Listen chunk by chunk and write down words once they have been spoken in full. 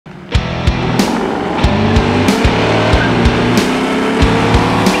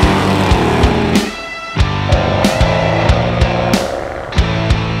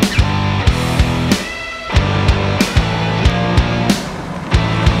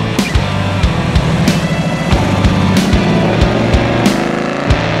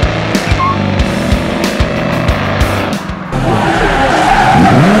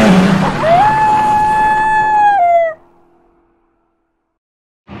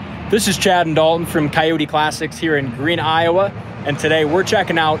This is Chad and Dalton from Coyote Classics here in Green, Iowa, and today we're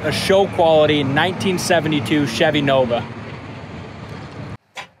checking out a show quality 1972 Chevy Nova.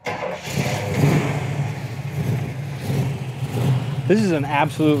 This is an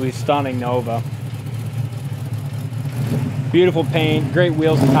absolutely stunning Nova. Beautiful paint, great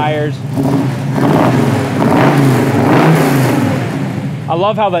wheels and tires. I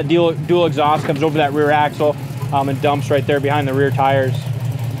love how that dual exhaust comes over that rear axle and dumps right there behind the rear tires.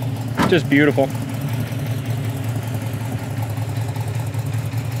 Just beautiful.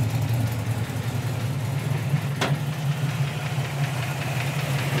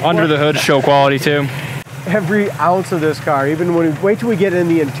 Under the hood, show quality too. Every ounce of this car, even when we wait till we get in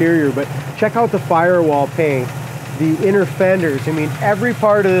the interior, but check out the firewall paint, the inner fenders. I mean, every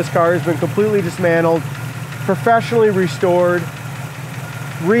part of this car has been completely dismantled, professionally restored,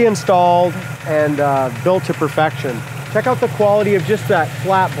 reinstalled, and built to perfection. Check out the quality of just that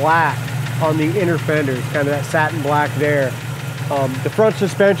flat black on the inner fenders, kind of that satin black there. The front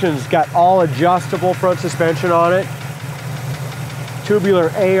suspension's got all adjustable front suspension on it.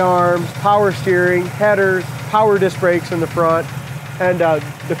 Tubular A-arms, power steering, headers, power disc brakes in the front. And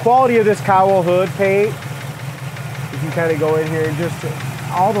the quality of this cowl hood paint, you can kind of go in here and just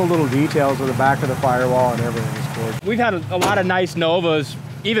all the little details on the back of the firewall and everything is gorgeous. We've had a lot of nice Novas,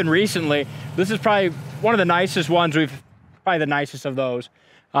 even recently. This is probably one of the nicest ones probably the nicest of those.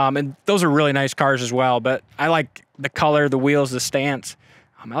 And those are really nice cars as well, but I like the color, the wheels, the stance.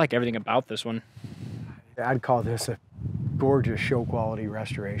 I like everything about this one. I'd call this a gorgeous show quality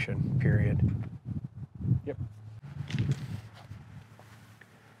restoration, period. Yep.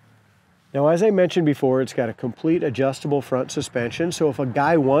 Now, as I mentioned before, it's got a complete adjustable front suspension. So if a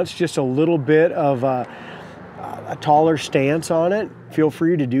guy wants just a little bit of a taller stance on it, feel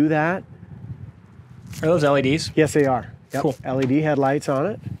free to do that. Are those LEDs? Yes, they are. Yep. Cool. LED headlights on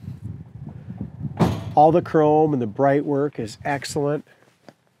it. All the chrome and the bright work is excellent.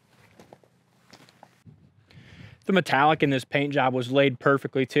 The metallic in this paint job was laid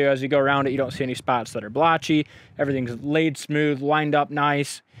perfectly too. As you go around it, you don't see any spots that are blotchy. Everything's laid smooth, lined up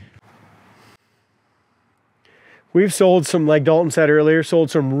nice. We've sold some, like Dalton said earlier, sold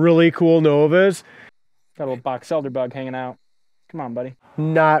some really cool Novas. Got a little box elder bug hanging out. Come on, buddy.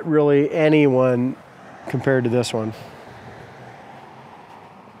 Not really anyone compared to this one.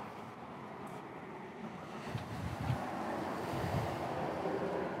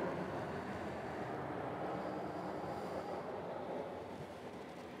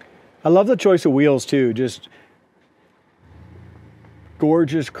 I love the choice of wheels too, just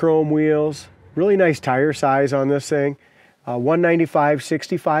gorgeous chrome wheels, really nice tire size on this thing. 195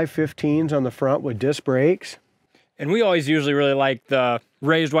 65 15s on the front with disc brakes. And we always usually really like the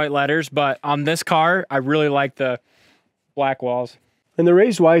raised white letters, but on this car, I really like the black walls. And the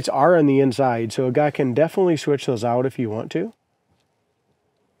raised whites are on the inside, so a guy can definitely switch those out if you want to.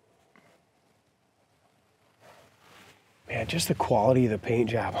 Man, just the quality of the paint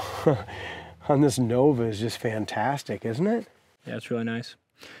job on this Nova is just fantastic, isn't it? Yeah, it's really nice.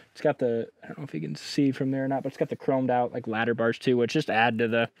 It's got the, I don't know if you can see from there or not, but it's got the chromed out like ladder bars too, which just add to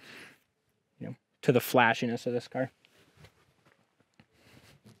the, you know, to the flashiness of this car.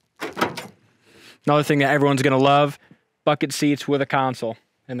 Another thing that everyone's gonna love, bucket seats with a console,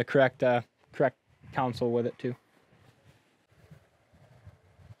 and the correct console with it too.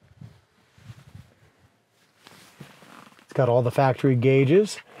 It's got all the factory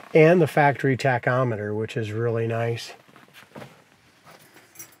gauges and the factory tachometer, which is really nice.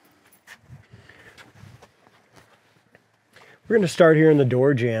 We're going to start here in the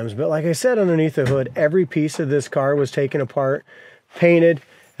door jambs, but like I said, underneath the hood, every piece of this car was taken apart, painted,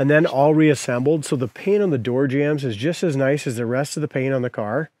 and then all reassembled. So the paint on the door jambs is just as nice as the rest of the paint on the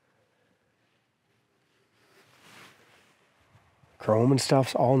car. Chrome and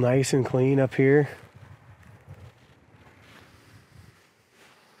stuff's all nice and clean up here.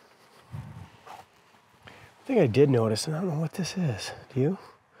 I think I did notice, and I don't know what this is. Do you?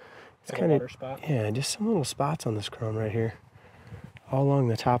 It's kind of, yeah, just some little spots on this chrome right here, all along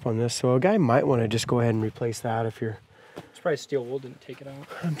the top on this. So a guy might want to just go ahead and replace that if you're. I'm surprised steel wool didn't take it out.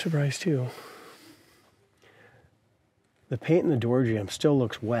 I'm surprised too. The paint in the door jamb still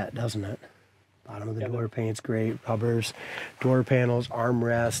looks wet, doesn't it? Bottom of the door paint's great. Rubbers, door panels,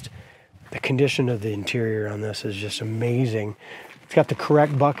 armrest. The condition of the interior on this is just amazing. It's got the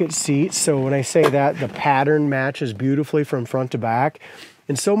correct bucket seats, so when I say that, the pattern matches beautifully from front to back.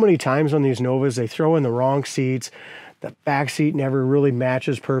 And so many times on these Novas, they throw in the wrong seats. The back seat never really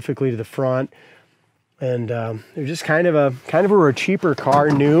matches perfectly to the front. And they're just kind of a cheaper car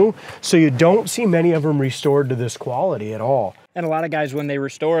new, so you don't see many of them restored to this quality at all. And a lot of guys, when they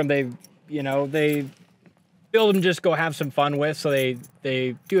restore them, they build them just go have some fun with. So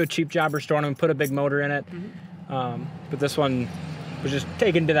they do a cheap job restoring them, put a big motor in it. But this one was just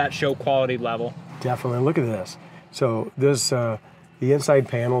taken to that show quality level. Definitely. Look at this. So this, the inside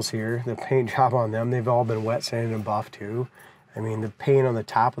panels here, the paint job on them, they've all been wet sanded and buffed too. I mean, the paint on the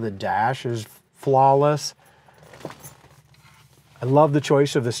top of the dash is flawless. I love the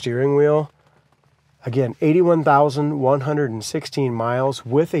choice of the steering wheel. Again, 81,116 miles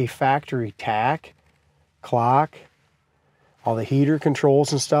with a factory tack, clock, all the heater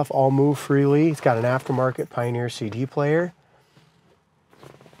controls and stuff all move freely. It's got an aftermarket Pioneer CD player.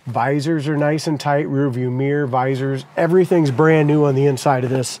 Visors are nice and tight, rear view mirror, visors. Everything's brand new on the inside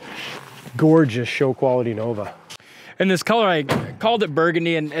of this gorgeous show quality Nova. And this color, I called it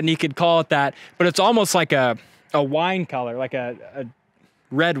burgundy, and you could call it that, but it's almost like a wine color, like a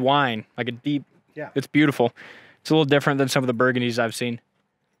red wine, like a deep. Yeah. It's beautiful. It's a little different than some of the burgundies I've seen.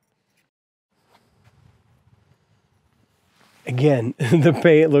 Again, the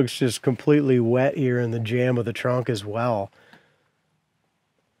paint looks just completely wet here in the jamb of the trunk as well.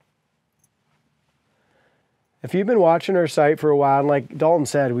 If you've been watching our site for a while, and like Dalton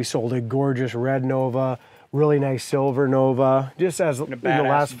said, we sold a gorgeous red Nova, really nice silver Nova, just as in the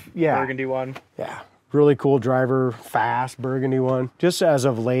last burgundy one. Yeah, really cool driver, fast burgundy one. Just as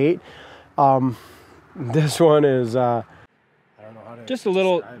of late, this one is I don't know how to just a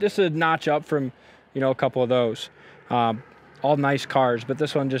little, just a notch up from, a couple of those. All nice cars, but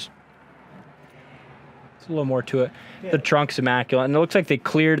this one just, it's a little more to it. Yeah. The trunk's immaculate, and it looks like they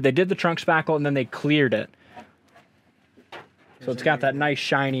did the trunk spackle and then they cleared it. So it's got that nice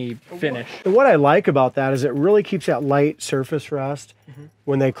shiny finish. And what I like about that is it really keeps that light surface rust.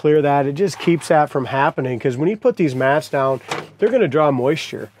 When they clear that, it just keeps that from happening, because when you put these mats down, they're going to draw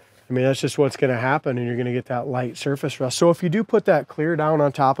moisture. I mean, that's just what's going to happen, and you're going to get that light surface rust. So if you do put that clear down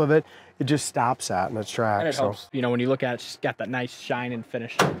on top of it, it just stops that in its tracks. And it helps, when you look at it, it's just got that nice shine and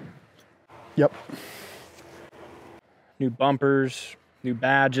finish. Yep. New bumpers, new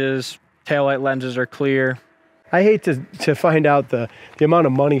badges, taillight lenses are clear. I hate to find out the amount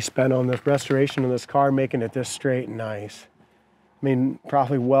of money spent on this restoration of this car, making it this straight and nice. I mean,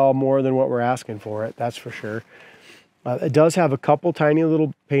 probably well more than what we're asking for it, that's for sure. It does have a couple tiny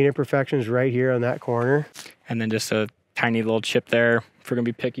little paint imperfections right here on that corner. And then just a tiny little chip there if we're going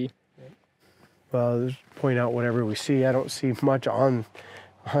to be picky. Well, just point out whatever we see. I don't see much on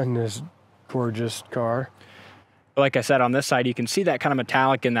this gorgeous car. Like I said, on this side, you can see that kind of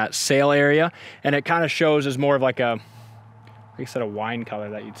metallic in that sail area, and it kind of shows as more of like a wine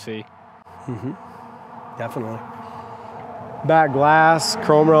color that you'd see. Definitely. Back glass,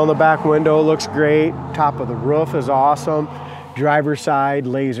 chrome around the back window looks great. Top of the roof is awesome. Driver's side,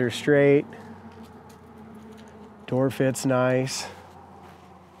 laser straight. Door fits nice.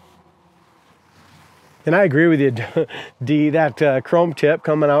 And I agree with you, D, that chrome tip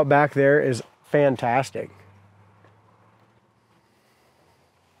coming out back there is fantastic.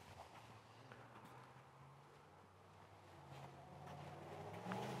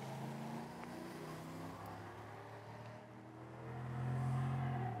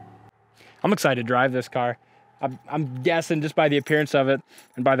 I'm excited to drive this car. I'm guessing just by the appearance of it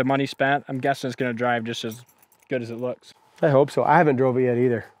and by the money spent, I'm guessing it's going to drive just as good as it looks. I hope so. I haven't drove it yet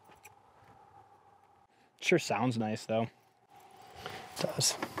either. Sure sounds nice though. It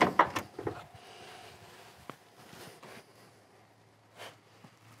does.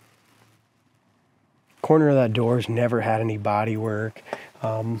 Corner of that door's never had any body work.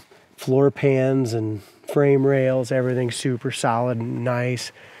 Floor pans and frame rails, everything's super solid and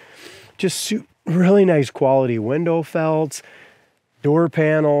nice. Just really nice quality window felts, door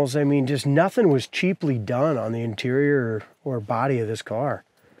panels. I mean, just nothing was cheaply done on the interior or body of this car.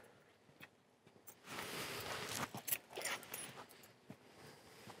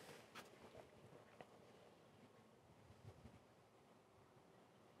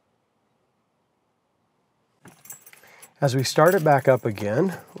 As we start it back up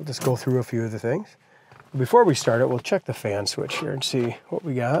again, we'll just go through a few of the things. Before we start it, we'll check the fan switch here and see what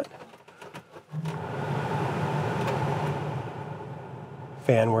we got.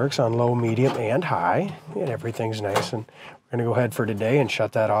 Fan works on low, medium, and high, and everything's nice. And we're gonna go ahead for today and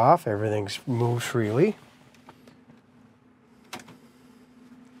shut that off. Everything moves freely.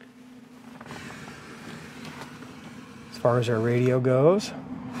 As far as our radio goes,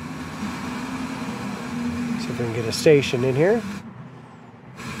 see if we can get a station in here.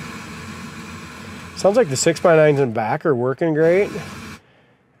 Sounds like the 6x9s in back are working great.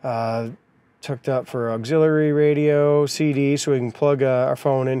 It's hooked up for auxiliary radio, CD, so we can plug our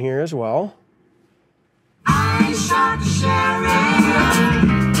phone in here as well. tried to share it,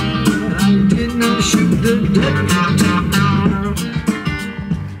 but I did not shoot the deputy down.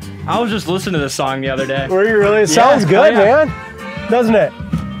 I was just listening to this song the other day. Were you really? It sounds good, yeah. man. Doesn't it?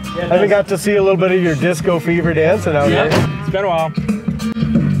 Yeah, I haven't got to see a little bit of your disco fever dancing out yeah, there. it's been a while.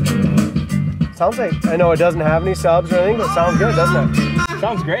 Sounds like, I know it doesn't have any subs or anything, but it sounds good, doesn't it?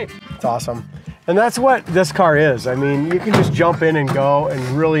 Sounds great. It's awesome. And that's what this car is. I mean, you can just jump in and go and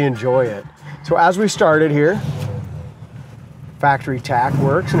really enjoy it. So as we started here, factory tack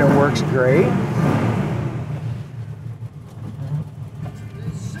works and it works great.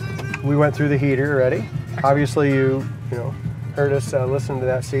 We went through the heater already. Obviously you know, heard us listen to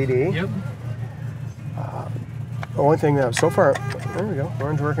that CD. Yep. The only thing that so far, there we go,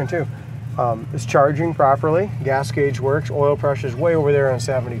 orange working too. It's charging properly, gas gauge works, oil pressure is way over there on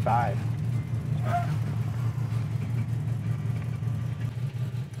 75.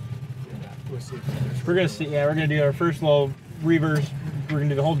 We're gonna see. Yeah, we're gonna do our first little reverse. We're gonna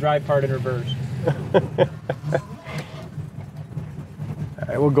do the whole drive part in reverse. All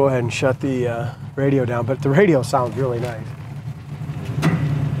right, we'll go ahead and shut the radio down, but the radio sounds really nice.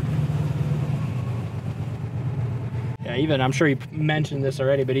 Yeah, even I'm sure you mentioned this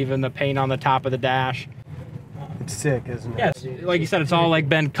already, but even the paint on the top of the dash. It's sick, isn't it? Yes, like you said, it's all like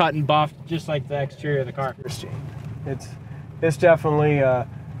been cut and buffed, just like the exterior of the car. It's definitely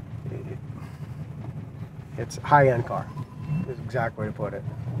it's a high-end car. Is the exact way to put it.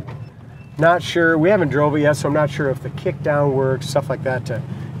 Not sure. We haven't drove it yet, so I'm not sure if the kick down works, stuff like that, to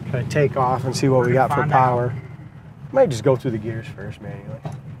kind of take off and see what we got for power. Might just go through the gears first manually.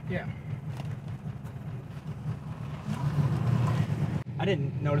 Yeah. I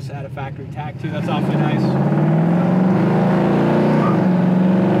didn't notice it had a factory tack too. That's awfully nice. Oh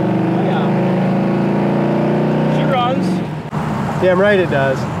yeah. She runs. Damn right it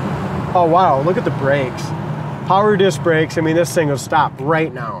does. Oh wow, look at the brakes. Power disc brakes. I mean, this thing will stop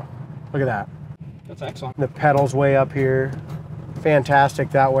right now. Look at that. That's excellent. The pedals way up here.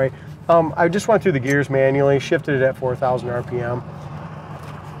 Fantastic that way. I just went through the gears manually, shifted it at 4,000 RPM.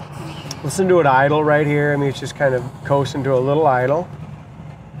 Listen to it idle right here. I mean, it's just kind of coasting to a little idle.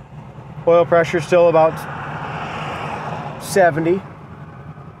 Oil pressure still about 70.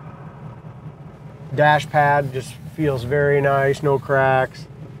 Dash pad just feels very nice, no cracks.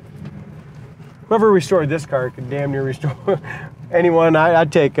 Whoever restored this car could damn near restore anyone. I'd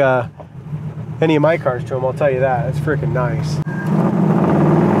take any of my cars to them, I'll tell you that. It's freaking nice.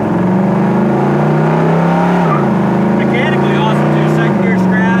 Mechanically awesome too. Second gear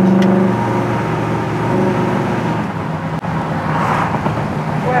scratch.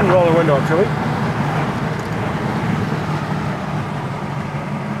 Go ahead and roll the window up, shall we?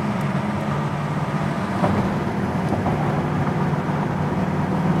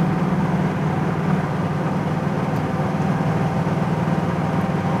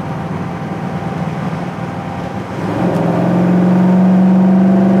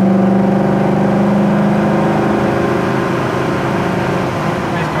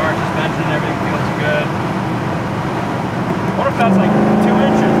 That's like 2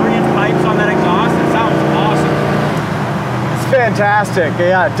 inch or 3 inch pipes on that exhaust. It sounds awesome. It's fantastic.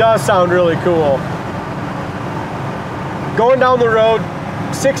 Yeah, it does sound really cool. Going down the road,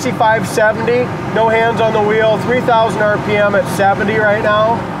 65, 70, no hands on the wheel, 3,000 RPM at 70 right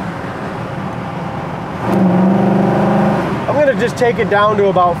now. I'm gonna just take it down to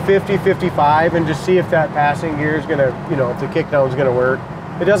about 50, 55 and just see if that passing gear is gonna, you know, if the kick down is gonna work.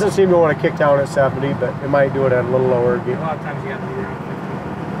 It doesn't seem to want to kick down at 70, but it might do it at a little lower gear. A lot of times you gotta be around 50.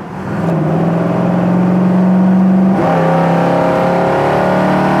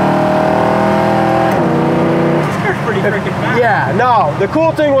 This car's pretty freaking fast. Yeah, no. The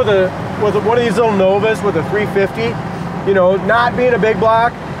cool thing with one of these little Novas with a 350, you know, not being a big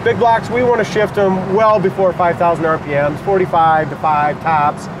block. Big blocks, we want to shift them well before 5,000 RPMs, 45 to 5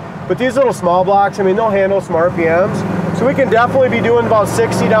 tops. But these little small blocks, I mean, they'll handle some RPMs. So we can definitely be doing about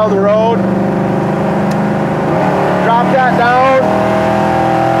 60 down the road. Drop that down.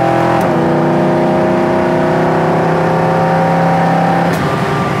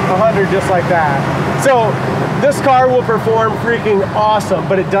 Just like that. So this car will perform freaking awesome,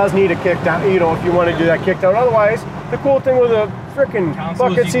 but it does need a kick down, you know, if you want to do that kick down. Otherwise, the cool thing with a freaking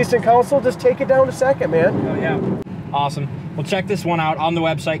bucket seats and console, just take it down to second, man. Oh yeah. Awesome. Well, check this one out on the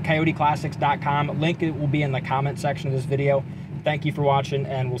website, coyoteclassics.com. Link will be in the comment section of this video. Thank you for watching,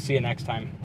 and we'll see you next time.